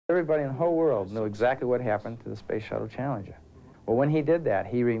Everybody in the whole world knew exactly what happened to the Space Shuttle Challenger. Well, when he did that,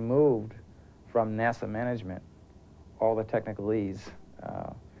 he removed from NASA management all the technicalese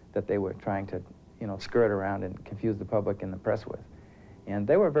that they were trying to, skirt around and confuse the public and the press with. And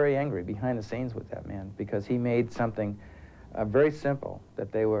they were very angry behind the scenes with that man because he made something very simple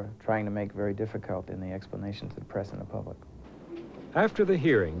that they were trying to make very difficult in the explanation to the press and the public. After the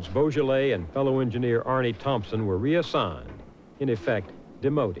hearings, Beaujolais and fellow engineer Arnie Thompson were reassigned, in effect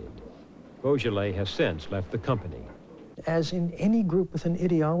demoted. Beaujolais has since left the company. As in any group with an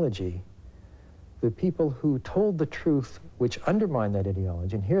ideology, the people who told the truth which undermined that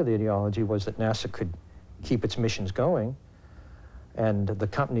ideology, and here the ideology was that NASA could keep its missions going, and the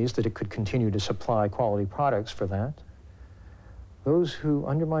companies that it could continue to supply quality products for that. Those who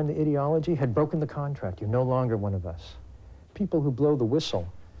undermined the ideology had broken the contract. You're no longer one of us. People who blow the whistle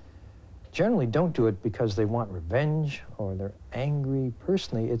generally don't do it because they want revenge or they're angry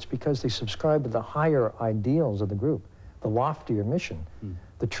personally. It's because they subscribe to the higher ideals of the group, the loftier mission,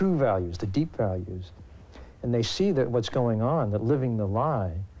 the true values, the deep values. And they see that what's going on, that living the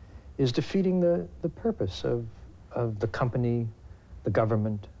lie, is defeating the purpose of the company, the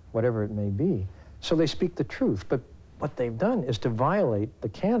government, whatever it may be. So they speak the truth. But what they've done is to violate the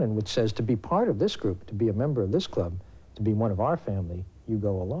canon which says to be part of this group, to be a member of this club, to be one of our family, you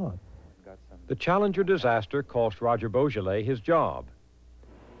go along. The Challenger disaster cost Roger Beaujolais his job.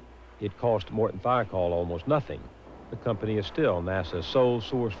 It cost Morton Thiokol almost nothing. The company is still NASA's sole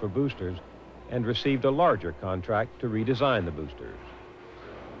source for boosters and received a larger contract to redesign the boosters.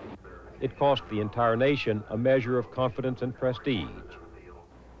 It cost the entire nation a measure of confidence and prestige.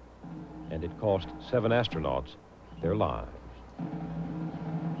 And it cost 7 astronauts their lives.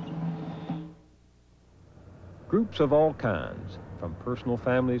 Groups of all kinds, from personal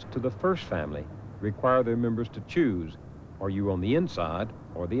families to the first family, require their members to choose, are you on the inside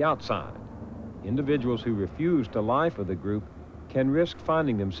or the outside? Individuals who refuse to lie for the group can risk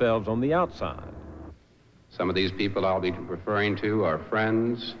finding themselves on the outside. Some of these people I'll be referring to are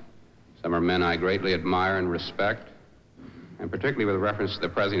friends. Some are men I greatly admire and respect, and particularly with reference to the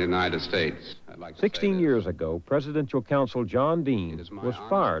President of the United States. I'd like to 16 years ago, Presidential Counsel John Dean was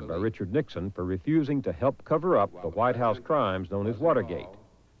fired by Richard Nixon for refusing to help cover up the White House crimes known as Watergate.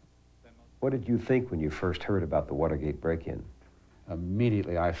 What did you think when you first heard about the Watergate break-in?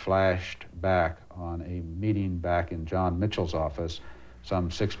 Immediately, I flashed back on a meeting back in John Mitchell's office some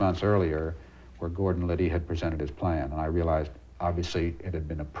 6 months earlier where Gordon Liddy had presented his plan, and I realized obviously it had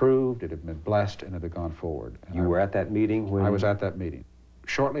been approved, it had been blessed, and it had gone forward. And you were at that meeting when... I was at that meeting.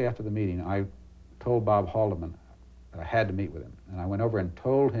 Shortly after the meeting, I told Bob Haldeman that I had to meet with him, and I went over and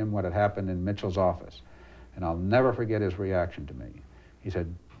told him what had happened in Mitchell's office, and I'll never forget his reaction to me. He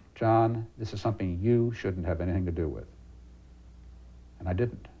said, "John, this is something you shouldn't have anything to do with." And I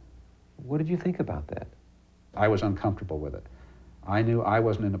didn't. What did you think about that? I was uncomfortable with it. I knew I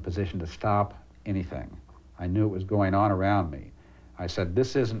wasn't in a position to stop anything. I knew it was going on around me. I said,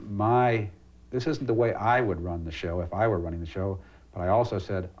 this isn't the way I would run the show if I were running the show, but I also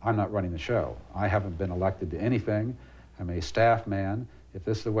said, I'm not running the show. I haven't been elected to anything. I'm a staff man. If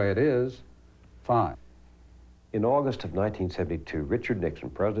this is the way it is, fine. In August of 1972, Richard Nixon,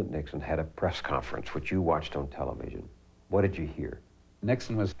 President Nixon, had a press conference, which you watched on television. What did you hear?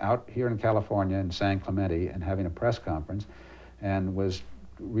 Nixon was out here in California in San Clemente and having a press conference and was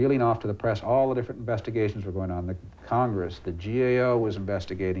reeling off to the press all the different investigations were going on. The Congress, the GAO was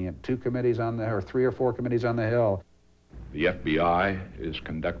investigating it, 2 committees on the, or 3 or 4 committees on the Hill. The FBI is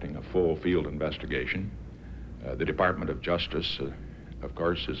conducting a full field investigation. The Department of Justice, of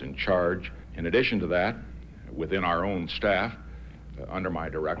course, is in charge. In addition to that, within our own staff, under my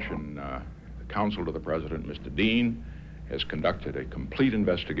direction, the counsel to the President, Mr. Dean, has conducted a complete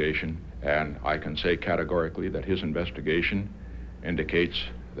investigation, and I can say categorically that his investigation indicates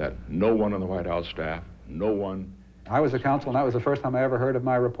that no one on the White House staff, no one... I was the counsel, and that was the first time I ever heard of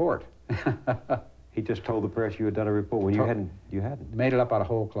my report. He just told the press you had done a report when you hadn't. Made it up out of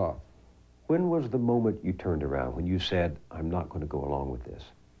whole cloth. When was the moment you turned around, when you said, I'm not going to go along with this?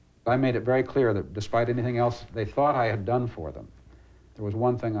 I made it very clear that despite anything else they thought I had done for them, there was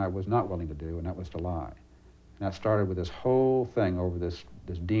one thing I was not willing to do, and that was to lie. And that started with this whole thing over this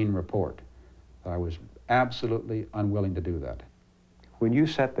Dean report. I was absolutely unwilling to do that. When you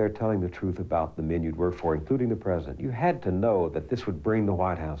sat there telling the truth about the men you'd worked for, including the President, you had to know that this would bring the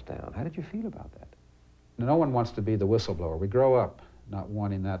White House down. How did you feel about that? No one wants to be the whistleblower. We grow up not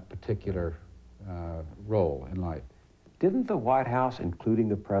wanting that particular role in life. Didn't the White House, including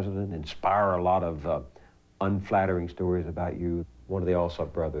the President, inspire a lot of unflattering stories about you? One of the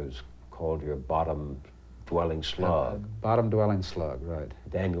Alsop brothers called you a bottom bottom-dwelling slug. Bottom-dwelling slug, right.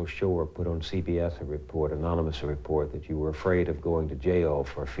 Daniel Shore put on CBS a report, anonymous report, that you were afraid of going to jail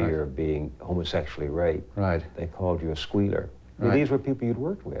for fear of being homosexually raped. Right. They called you a squealer. Right. These were people you'd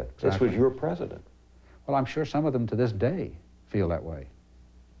worked with. Exactly. This was your president. Well, I'm sure some of them to this day feel that way.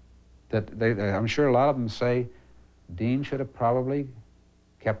 I'm sure a lot of them say Dean should have probably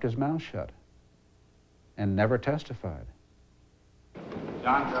kept his mouth shut and never testified.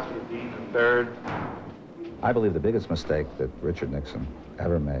 John W. Dean III. I believe the biggest mistake that Richard Nixon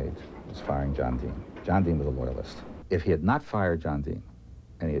ever made was firing John Dean. John Dean was a loyalist. If he had not fired John Dean,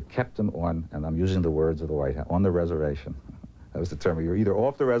 and he had kept him on, and I'm using the words of the White House, on the reservation. That was the term. You're either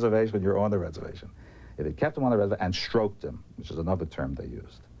off the reservation or you're on the reservation. If he kept him on the reservation and stroked him, which is another term they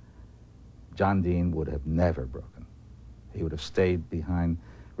used, John Dean would have never broken. He would have stayed behind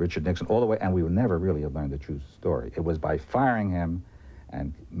Richard Nixon all the way, and we would never really have learned the true story. It was by firing him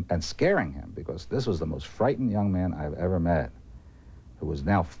and scaring him, because this was the most frightened young man I've ever met, who was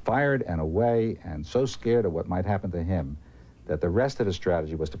now fired and away and so scared of what might happen to him that the rest of his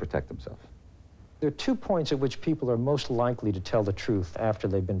strategy was to protect himself. There are 2 points at which people are most likely to tell the truth after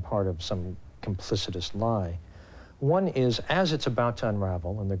they've been part of some complicitous lie. One is as it's about to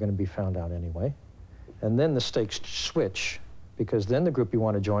unravel, and they're going to be found out anyway, and then the stakes switch, because then the group you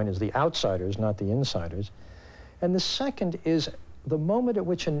want to join is the outsiders, not the insiders. And the second is the moment at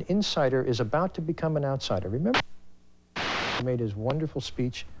which an insider is about to become an outsider. Remember, he made his wonderful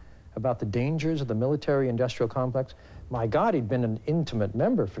speech about the dangers of the military-industrial complex. My God, he'd been an intimate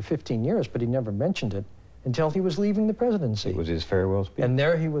member for 15 years, but he never mentioned it until he was leaving the presidency. It was his farewell speech. And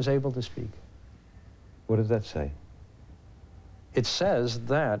there he was able to speak. What does that say? It says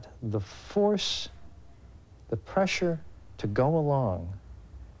that the force, the pressure to go along,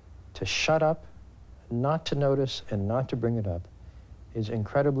 to shut up, not to notice, and not to bring it up, is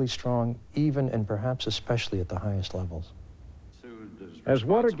incredibly strong, even and perhaps especially at the highest levels. As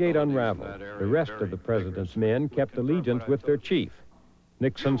Watergate unraveled, the rest of the president's men kept allegiance with their chief.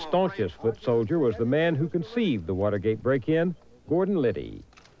 Nixon's staunchest foot soldier was the man who conceived the Watergate break-in, Gordon Liddy.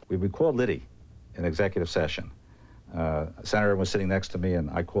 We called Liddy in executive session. A senator was sitting next to me, and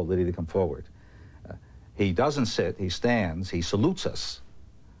I called Liddy to come forward. He doesn't sit, he stands, he salutes us,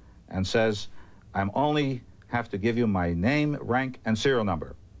 and says, "I'm only have to give you my name, rank, and serial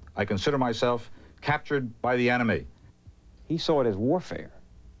number. I consider myself captured by the enemy." He saw it as warfare.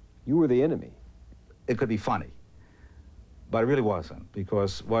 You were the enemy. It could be funny, but it really wasn't,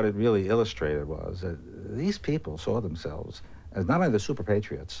 because what it really illustrated was that these people saw themselves as not only the super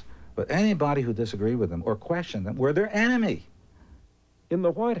patriots, but anybody who disagreed with them or questioned them were their enemy. In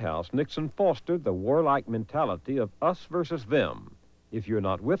the White House, Nixon fostered the warlike mentality of us versus them. If you're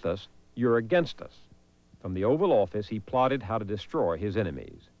not with us, you're against us. From the Oval Office, he plotted how to destroy his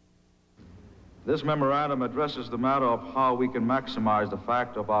enemies. This memorandum addresses the matter of how we can maximize the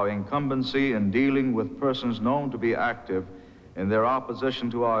fact of our incumbency in dealing with persons known to be active in their opposition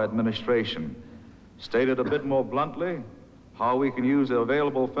to our administration. Stated a bit more bluntly, how we can use the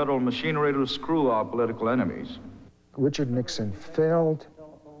available federal machinery to screw our political enemies. Richard Nixon failed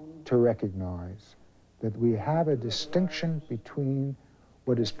to recognize that we have a distinction between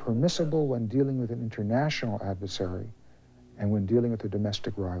what is permissible when dealing with an international adversary and when dealing with a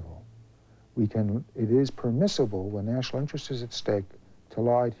domestic rival. It is permissible when national interest is at stake to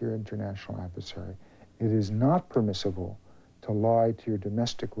lie to your international adversary. It is not permissible to lie to your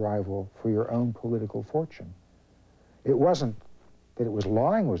domestic rival for your own political fortune. It wasn't that it was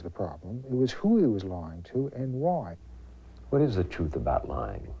lying was the problem, it was who he was lying to and why. What is the truth about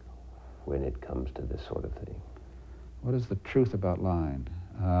lying when it comes to this sort of thing? What is the truth about lying?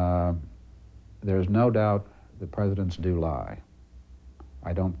 There's no doubt that presidents do lie.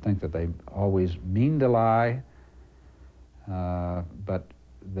 I don't think that they always mean to lie, but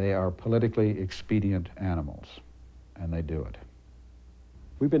they are politically expedient animals, and they do it.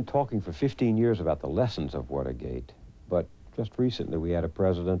 We've been talking for 15 years about the lessons of Watergate, but just recently we had a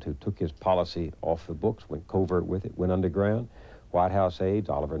president who took his policy off the books, went covert with it, went underground. White House aides,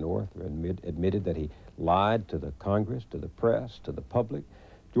 Oliver North, admitted that he lied to the Congress, to the press, to the public.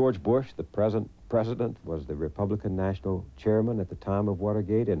 George Bush, the present president, was the Republican national chairman at the time of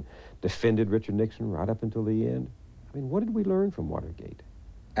Watergate and defended Richard Nixon right up until the end. I mean, what did we learn from Watergate?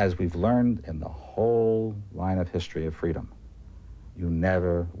 As we've learned in the whole line of history of freedom, you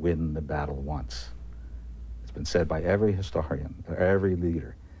never win the battle once. It's been said by every historian, every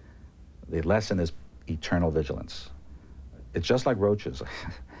leader. The lesson is eternal vigilance. It's just like roaches.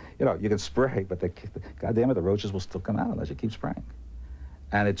 You know, you can spray, but goddamn it, the roaches will still come out unless you keep spraying.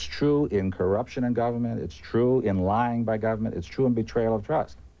 And it's true in corruption in government, it's true in lying by government, it's true in betrayal of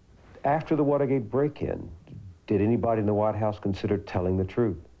trust. After the Watergate break-in, Did anybody in the White House consider telling the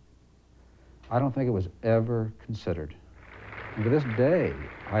truth? I don't think it was ever considered. And to this day,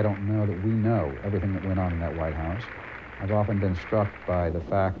 I don't know that we know everything that went on in that White House. I've often been struck by the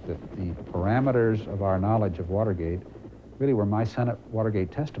fact that the parameters of our knowledge of Watergate really were my Senate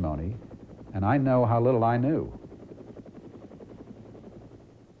Watergate testimony, and I know how little I knew.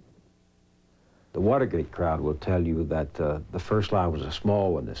 The Watergate crowd will tell you that the first lie was a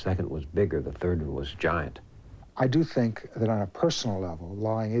small one, the second was bigger, the third one was giant. I do think that on a personal level,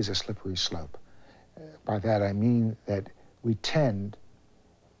 lying is a slippery slope. By that I mean that we tend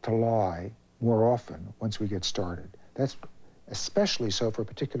to lie more often once we get started. That's especially so for a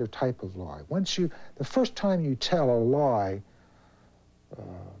particular type of lie. The first time you tell a lie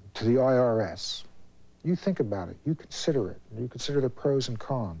to the IRS, you think about it, you consider the pros and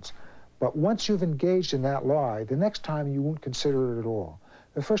cons. But once you've engaged in that lie, the next time you won't consider it at all.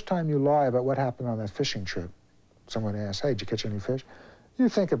 The first time you lie about what happened on that fishing trip, someone asks, hey, did you catch any fish? You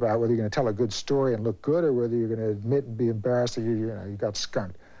think about whether you're going to tell a good story and look good or whether you're going to admit and be embarrassed that you got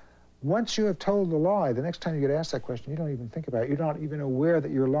skunked. Once you have told the lie, the next time you get asked that question, you don't even think about it. You're not even aware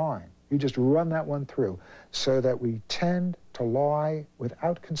that you're lying. You just run that one through, so that we tend to lie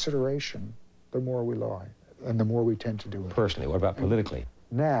without consideration the more we lie, and the more we tend to do it. Personally, what about politically?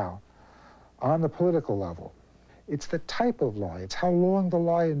 Now, on the political level, it's the type of lie, it's how long the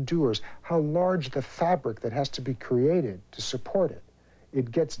lie endures, how large the fabric that has to be created to support it.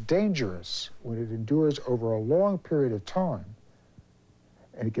 It gets dangerous when it endures over a long period of time,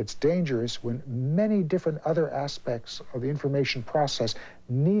 and it gets dangerous when many different other aspects of the information process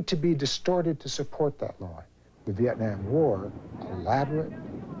need to be distorted to support that lie. The Vietnam War, elaborate,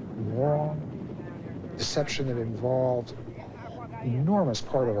 long, deception that involved an enormous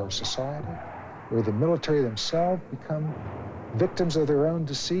part of our society, where the military themselves become victims of their own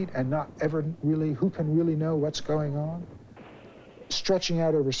deceit and not ever really, who can really know what's going on? Stretching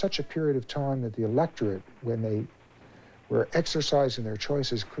out over such a period of time that the electorate, when they were exercising their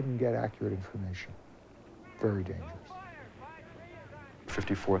choices, couldn't get accurate information. Very dangerous.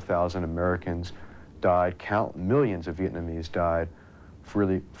 54,000 Americans died, millions of Vietnamese died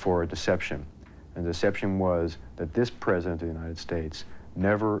for deception. And the deception was that this President of the United States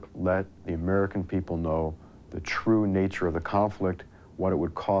never let the American people know the true nature of the conflict, what it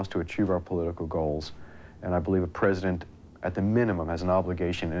would cost to achieve our political goals. And I believe a president, at the minimum, has an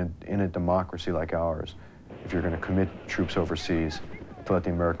obligation in a democracy like ours, if you're going to commit troops overseas, to let the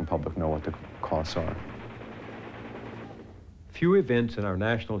American public know what the costs are. Few events in our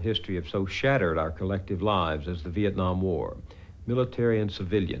national history have so shattered our collective lives as the Vietnam War. Military and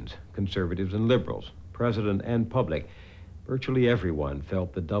civilians, conservatives and liberals, president and public, virtually everyone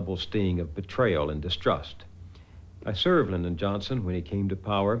felt the double sting of betrayal and distrust. I served Lyndon Johnson when he came to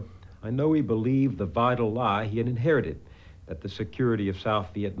power. I know he believed the vital lie he had inherited, that the security of South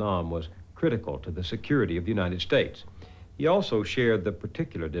Vietnam was critical to the security of the United States. He also shared the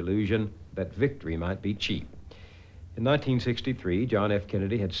particular delusion that victory might be cheap. In 1963, John F.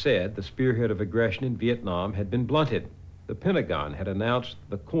 Kennedy had said the spearhead of aggression in Vietnam had been blunted. The Pentagon had announced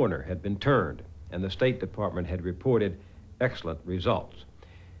the corner had been turned, and the State Department had reported excellent results.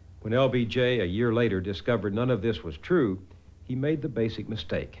 When LBJ, a year later, discovered none of this was true, he made the basic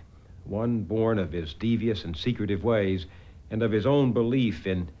mistake, one born of his devious and secretive ways and of his own belief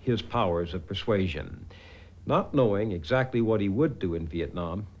in his powers of persuasion. Not knowing exactly what he would do in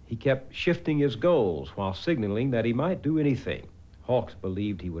Vietnam, he kept shifting his goals while signaling that he might do anything. Hawks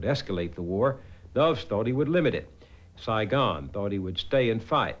believed he would escalate the war. Doves thought he would limit it. Saigon thought he would stay and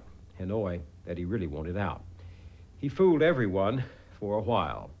fight. Hanoi that he really wanted out. He fooled everyone for a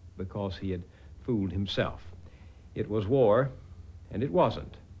while because he had fooled himself. It was war, and it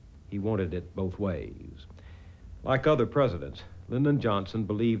wasn't. He wanted it both ways. Like other presidents, Lyndon Johnson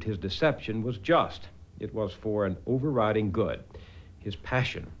believed his deception was just. It was for an overriding good. His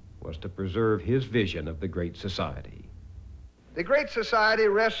passion was to preserve his vision of the Great Society. The Great Society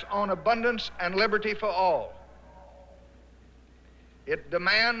rests on abundance and liberty for all. It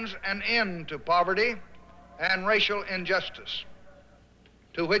demands an end to poverty and racial injustice,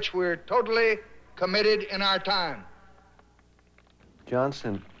 to which we're totally committed in our time.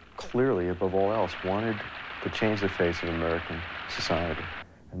 Johnson clearly, above all else, wanted to change the face of American society.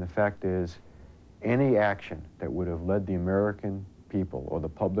 And the fact is, any action that would have led the American people or the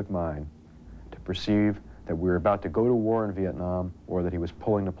public mind to perceive that we were about to go to war in Vietnam or that he was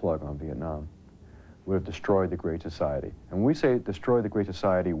pulling the plug on Vietnam would have destroyed the Great Society. And when we say destroy the Great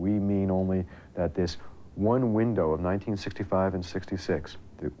Society, we mean only that this one window of 1965 and 66,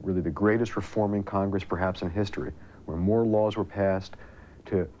 really the greatest reforming Congress perhaps in history, where more laws were passed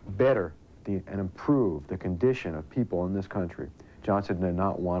to better and improve the condition of people in this country, Johnson did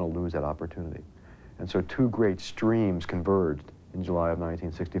not want to lose that opportunity. And so two great streams converged in July of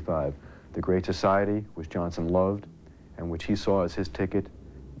 1965. The Great Society, which Johnson loved, and which he saw as his ticket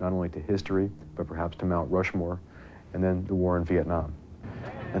not only to history, but perhaps to Mount Rushmore, and then the war in Vietnam.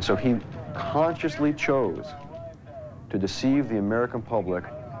 And so he consciously chose to deceive the American public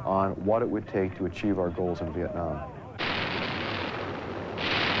on what it would take to achieve our goals in Vietnam.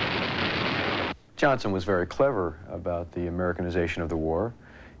 Johnson was very clever about the Americanization of the war.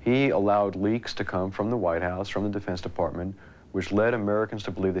 He allowed leaks to come from the White House, from the Defense Department, which led Americans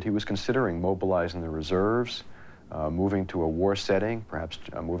to believe that he was considering mobilizing the reserves, moving to a war setting, perhaps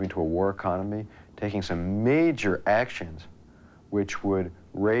moving to a war economy, taking some major actions which would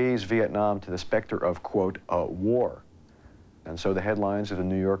raise Vietnam to the specter of, quote, a war. And so the headlines of the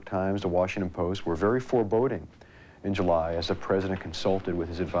New York Times, the Washington Post were very foreboding in July as the president consulted with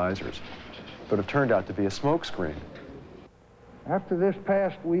his advisors. But it turned out to be a smokescreen. After this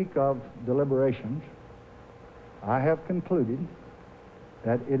past week of deliberations, I have concluded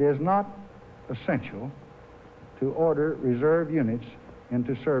that it is not essential to order reserve units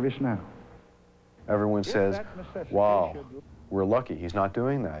into service now. Everyone says, wow, we're lucky. He's not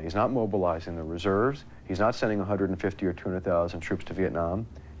doing that. He's not mobilizing the reserves. He's not sending 150 or 200,000 troops to Vietnam.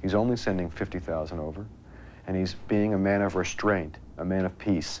 He's only sending 50,000 over. And he's being a man of restraint, a man of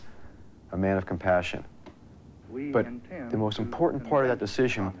peace, a man of compassion. But the most important part of that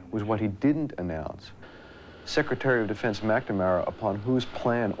decision was what he didn't announce. Secretary of Defense McNamara, upon whose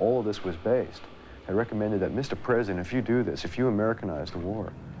plan all of this was based, had recommended that, Mr. President, if you do this, if you Americanize the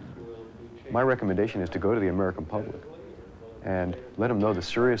war, my recommendation is to go to the American public and let them know the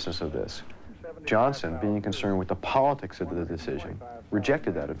seriousness of this. Johnson, being concerned with the politics of the decision,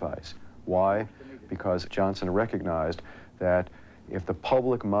 rejected that advice. Why? Because Johnson recognized that if the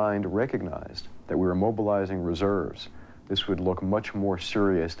public mind recognized that we were mobilizing reserves, this would look much more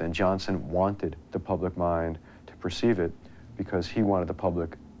serious than Johnson wanted the public mind to perceive it, because he wanted the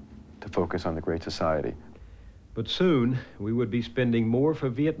public to focus on the Great Society. But soon, we would be spending more for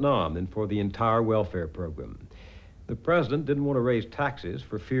Vietnam than for the entire welfare program. The president didn't want to raise taxes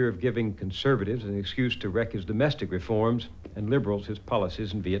for fear of giving conservatives an excuse to wreck his domestic reforms and liberals his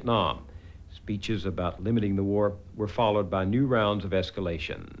policies in Vietnam. Speeches about limiting the war were followed by new rounds of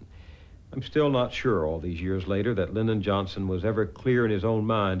escalation. I'm still not sure all these years later that Lyndon Johnson was ever clear in his own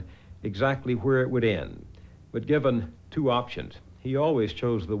mind exactly where it would end. But given two options, he always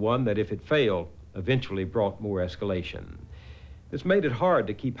chose the one that, if it failed, eventually brought more escalation. This made it hard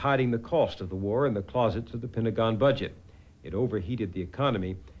to keep hiding the cost of the war in the closets of the Pentagon budget. It overheated the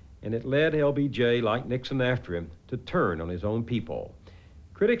economy, and it led LBJ, like Nixon after him, to turn on his own people.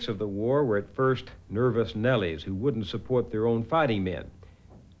 Critics of the war were at first nervous Nellies who wouldn't support their own fighting men.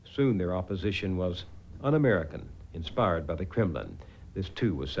 Soon their opposition was un-American, inspired by the Kremlin. This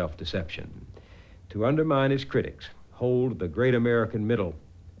too was self-deception. To undermine his critics, hold the great American middle,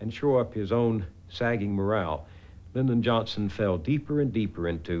 and shore up his own sagging morale, Lyndon Johnson fell deeper and deeper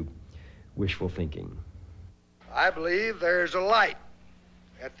into wishful thinking. I believe there's a light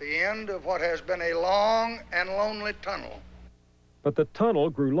at the end of what has been a long and lonely tunnel. But the tunnel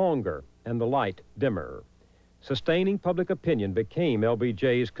grew longer and the light dimmer. Sustaining public opinion became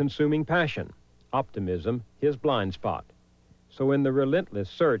LBJ's consuming passion, optimism his blind spot. So in the relentless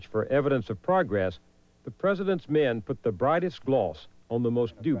search for evidence of progress, the president's men put the brightest gloss on the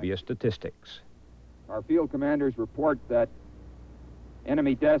most dubious statistics. Our field commanders report that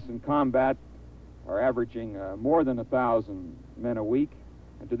enemy deaths in combat are averaging more than 1,000 men a week.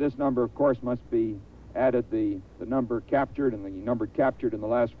 And to this number, of course, must be added the number captured, and the number captured in the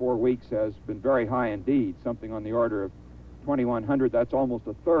last 4 weeks has been very high indeed, something on the order of 2,100. That's almost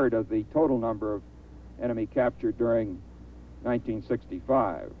a third of the total number of enemy captured during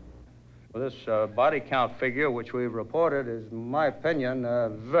 1965. Well, this body count figure which we've reported is, in my opinion,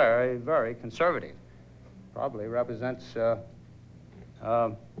 very, very conservative. Probably represents,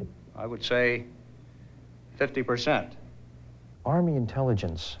 I would say, 50%. Army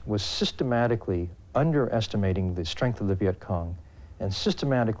intelligence was systematically underestimating the strength of the Viet Cong and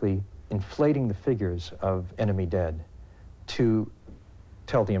systematically inflating the figures of enemy dead to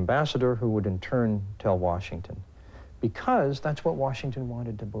tell the ambassador, who would in turn tell Washington, because that's what Washington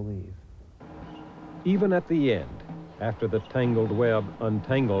wanted to believe. Even at the end, after the tangled web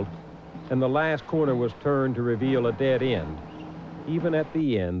untangled and the last corner was turned to reveal a dead end, even at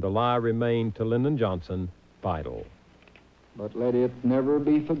the end, the lie remained to Lyndon Johnson vital. But let it never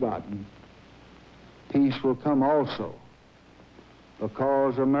be forgotten, peace will come also,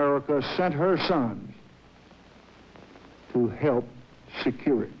 because America sent her sons to help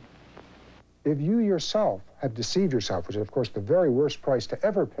secure it. If you yourself have deceived yourself, which is, of course, the very worst price to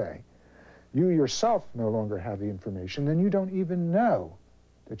ever pay, you yourself no longer have the information, then you don't even know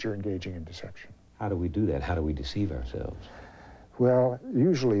that you're engaging in deception. How do we do that? How do we deceive ourselves? Well,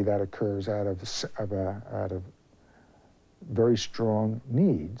 usually that occurs out of very strong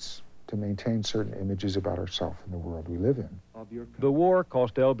needs to maintain certain images about ourselves and the world we live in. The war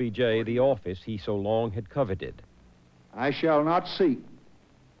cost LBJ the office he so long had coveted. I shall not seek,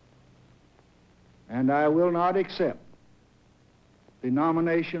 and I will not accept the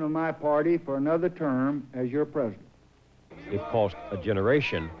nomination of my party for another term as your president. It cost a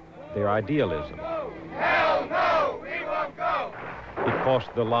generation their idealism. Hell no, we won't go! It cost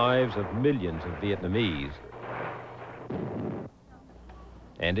the lives of millions of Vietnamese.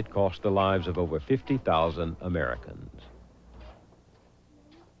 And it cost the lives of over 50,000 Americans.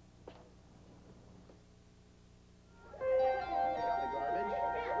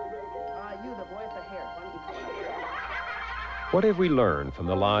 What have we learned from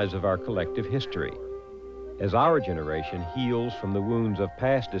the lies of our collective history? As our generation heals from the wounds of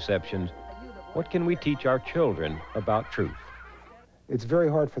past deceptions, what can we teach our children about truth? It's very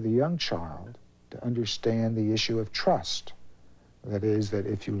hard for the young child to understand the issue of trust. That is, that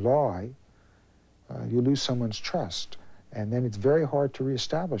if you lie, you lose someone's trust, and then it's very hard to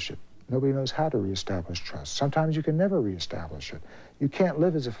reestablish it. Nobody knows how to reestablish trust. Sometimes you can never reestablish it. You can't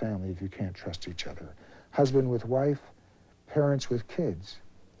live as a family if you can't trust each other. Husband with wife, parents with kids.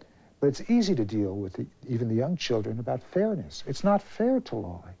 But it's easy to deal with even the young children about fairness. It's not fair to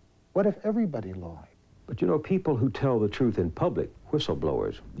lie. What if everybody lied? But you know, people who tell the truth in public,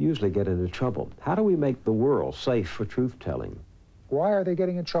 whistleblowers, usually get into trouble. How do we make the world safe for truth-telling? Why are they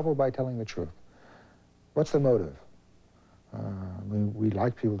getting in trouble by telling the truth? What's the motive? We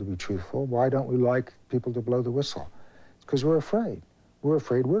like people to be truthful. Why don't we like people to blow the whistle? It's because we're afraid. We're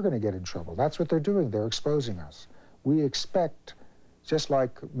afraid we're going to get in trouble. That's what they're doing. They're exposing us. We expect, just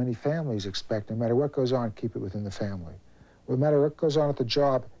like many families expect, no matter what goes on, keep it within the family. No matter what goes on at the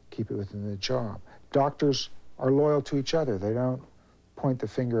job, keep it within the job. Doctors are loyal to each other. They don't point the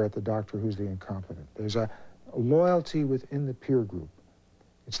finger at the doctor who's the incompetent. There's a loyalty within the peer group.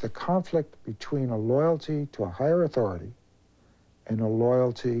 It's the conflict between a loyalty to a higher authority and a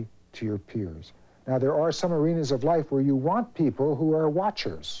loyalty to your peers. Now, there are some arenas of life where you want people who are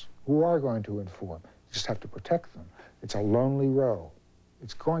watchers, who are going to inform. You just have to protect them. It's a lonely row.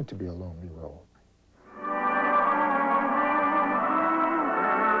 It's going to be a lonely row.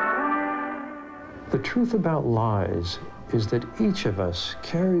 The truth about lies is that each of us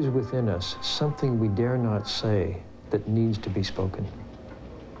carries within us something we dare not say that needs to be spoken.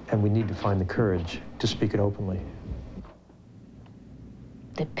 And we need to find the courage to speak it openly.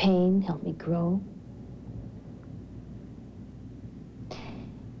 The pain helped me grow.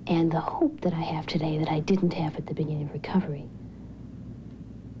 And the hope that I have today that I didn't have at the beginning of recovery.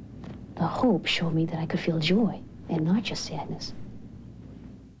 The hope showed me that I could feel joy and not just sadness.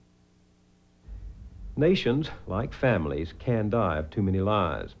 Nations, like families, can die of too many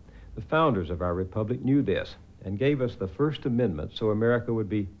lies. The founders of our republic knew this and gave us the First Amendment so America would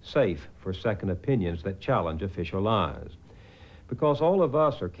be safe for second opinions that challenge official lies. Because all of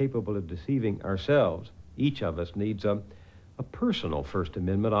us are capable of deceiving ourselves, each of us needs a personal First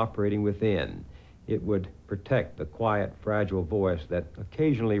Amendment operating within. It would protect the quiet, fragile voice that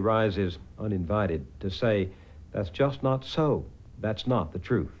occasionally rises uninvited to say, "That's just not so. That's not the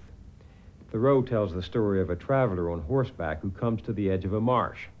truth." Thoreau tells the story of a traveler on horseback who comes to the edge of a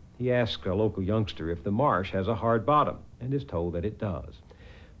marsh. He asks a local youngster if the marsh has a hard bottom, and is told that it does.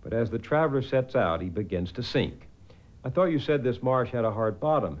 But as the traveler sets out, he begins to sink. "I thought you said this marsh had a hard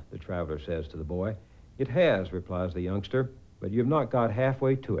bottom," the traveler says to the boy. "It has," replies the youngster, "but you have not got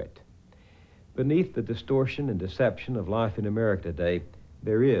halfway to it." Beneath the distortion and deception of life in America today,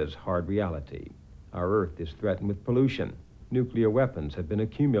 there is hard reality. Our Earth is threatened with pollution. Nuclear weapons have been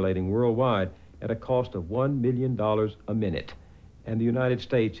accumulating worldwide at a cost of $1 million a minute, and the United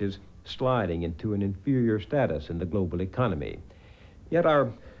States is sliding into an inferior status in the global economy. Yet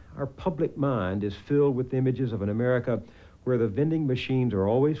our public mind is filled with images of an America where the vending machines are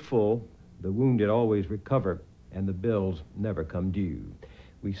always full, the wounded always recover, and the bills never come due.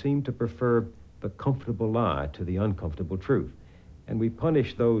 We seem to prefer the comfortable lie to the uncomfortable truth, and we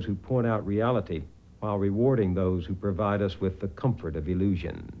punish those who point out reality while rewarding those who provide us with the comfort of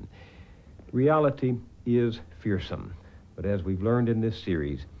illusion. Reality is fearsome, but as we've learned in this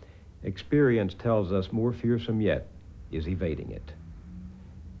series, experience tells us more fearsome yet is evading it.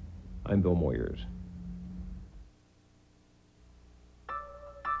 I'm Bill Moyers.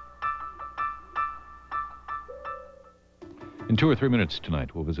 In 2 or 3 minutes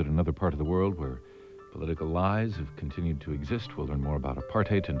tonight, we'll visit another part of the world where political lies have continued to exist. We'll learn more about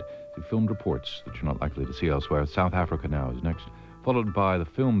apartheid and the filmed reports that you're not likely to see elsewhere. South Africa now is next, followed by the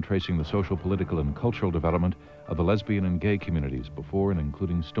film tracing the social, political, and cultural development of the lesbian and gay communities before and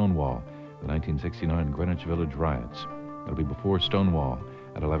including Stonewall, the 1969 Greenwich Village riots. That'll be before Stonewall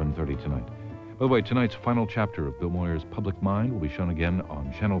at 11:30 tonight. By the way, tonight's final chapter of Bill Moyers' Public Mind will be shown again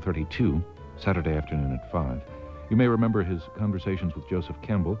on Channel 32, Saturday afternoon at 5. You may remember his conversations with Joseph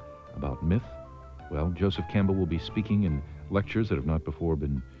Campbell about myth. Well, Joseph Campbell will be speaking in lectures that have not before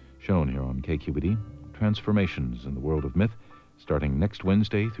been shown here on KQED, Transformations in the World of Myth, starting next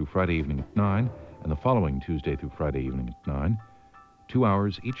Wednesday through Friday evening at 9, and the following Tuesday through Friday evening at 9. 2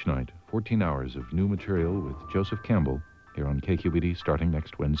 hours each night, 14 hours of new material with Joseph Campbell here on KQED starting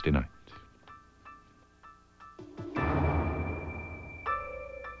next Wednesday night.